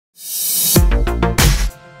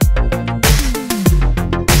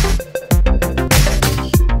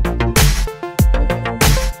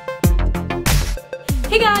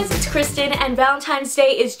Kristen, and Valentine's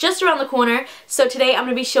Day is just around the corner, so today I'm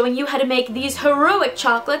going to be showing you how to make these heroic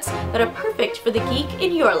chocolates that are perfect for the geek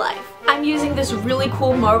in your life. I'm using this really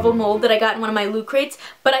cool marble mold that I got in one of my loot crates,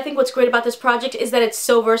 but I think what's great about this project is that it's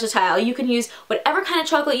so versatile. You can use whatever kind of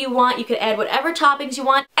chocolate you want, you can add whatever toppings you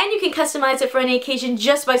want, and you can customize it for any occasion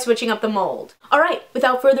just by switching up the mold. Alright,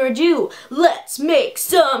 without further ado, let's make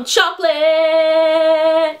some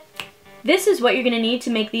chocolate! This is what you're going to need to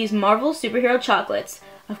make these Marvel superhero chocolates.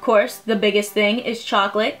 Of course, the biggest thing is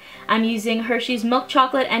chocolate. I'm using Hershey's milk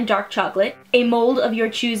chocolate and dark chocolate, a mold of your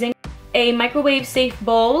choosing, a microwave-safe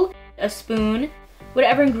bowl, a spoon,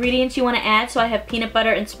 whatever ingredients you want to add, so I have peanut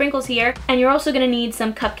butter and sprinkles here, and you're also going to need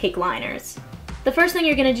some cupcake liners. The first thing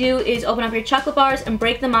you're going to do is open up your chocolate bars and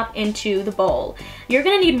break them up into the bowl. You're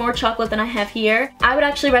going to need more chocolate than I have here. I would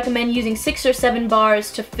actually recommend using 6 or 7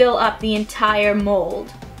 bars to fill up the entire mold.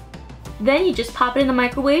 Then you just pop it in the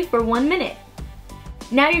microwave for 1 minute.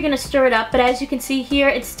 Now you're going to stir it up, but as you can see here,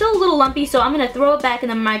 it's still a little lumpy, so I'm going to throw it back in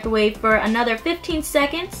the microwave for another 15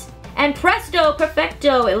 seconds. And presto,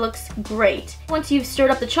 perfecto, it looks great. Once you've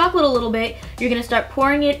stirred up the chocolate a little bit, you're going to start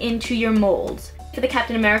pouring it into your molds. For the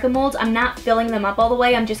Captain America molds, I'm not filling them up all the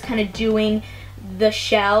way, I'm just kind of doing the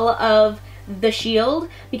shell of the shield,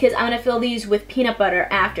 because I'm going to fill these with peanut butter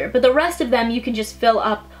after. But the rest of them you can just fill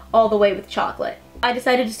up all the way with chocolate. I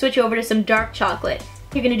decided to switch over to some dark chocolate.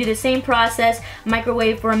 You're going to do the same process,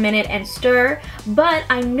 microwave for a minute and stir, but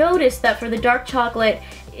I noticed that for the dark chocolate,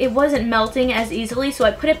 it wasn't melting as easily, so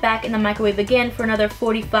I put it back in the microwave again for another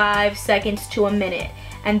 45 seconds to a minute.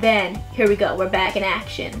 And then, here we go, we're back in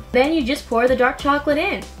action. Then you just pour the dark chocolate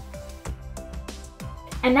in.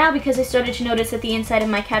 And now, because I started to notice that the inside of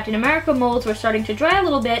my Captain America molds were starting to dry a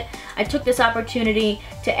little bit, I took this opportunity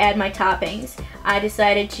to add my toppings. I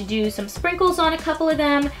decided to do some sprinkles on a couple of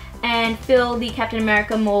them and fill the Captain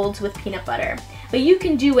America molds with peanut butter. But you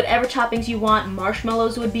can do whatever toppings you want.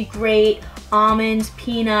 Marshmallows would be great, almonds,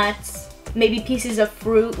 peanuts, maybe pieces of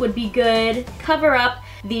fruit would be good. Cover up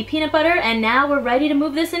the peanut butter, and now we're ready to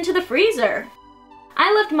move this into the freezer.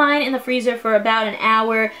 I left mine in the freezer for about an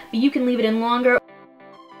hour, but you can leave it in longer.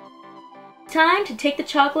 Time to take the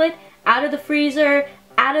chocolate out of the freezer,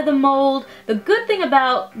 out of the mold. The good thing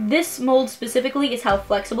about this mold specifically is how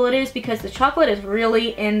flexible it is, because the chocolate is really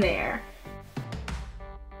in there.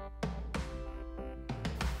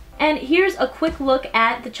 And here's a quick look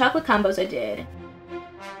at the chocolate combos I did.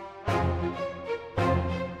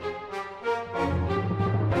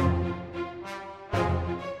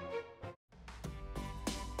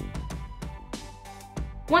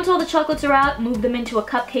 Once all the chocolates are out, move them into a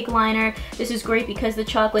cupcake liner. This is great because the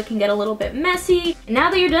chocolate can get a little bit messy. And now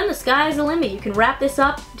that you're done, the sky's the limit. You can wrap this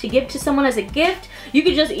up to give to someone as a gift. You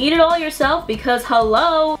could just eat it all yourself because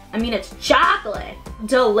hello, I mean, it's chocolate.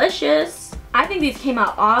 Delicious. I think these came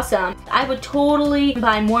out awesome. I would totally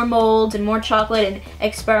buy more molds and more chocolate and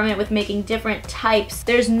experiment with making different types.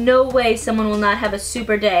 There's no way someone will not have a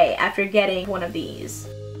super day after getting one of these.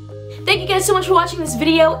 Thank you guys so much for watching this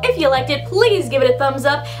video. If you liked it, please give it a thumbs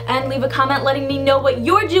up and leave a comment letting me know what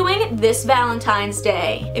you're doing this Valentine's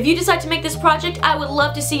Day. If you decide to make this project, I would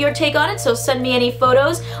love to see your take on it, so send me any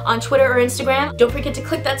photos on Twitter or Instagram. Don't forget to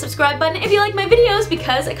click that subscribe button if you like my videos,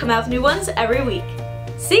 because I come out with new ones every week.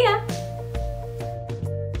 See ya!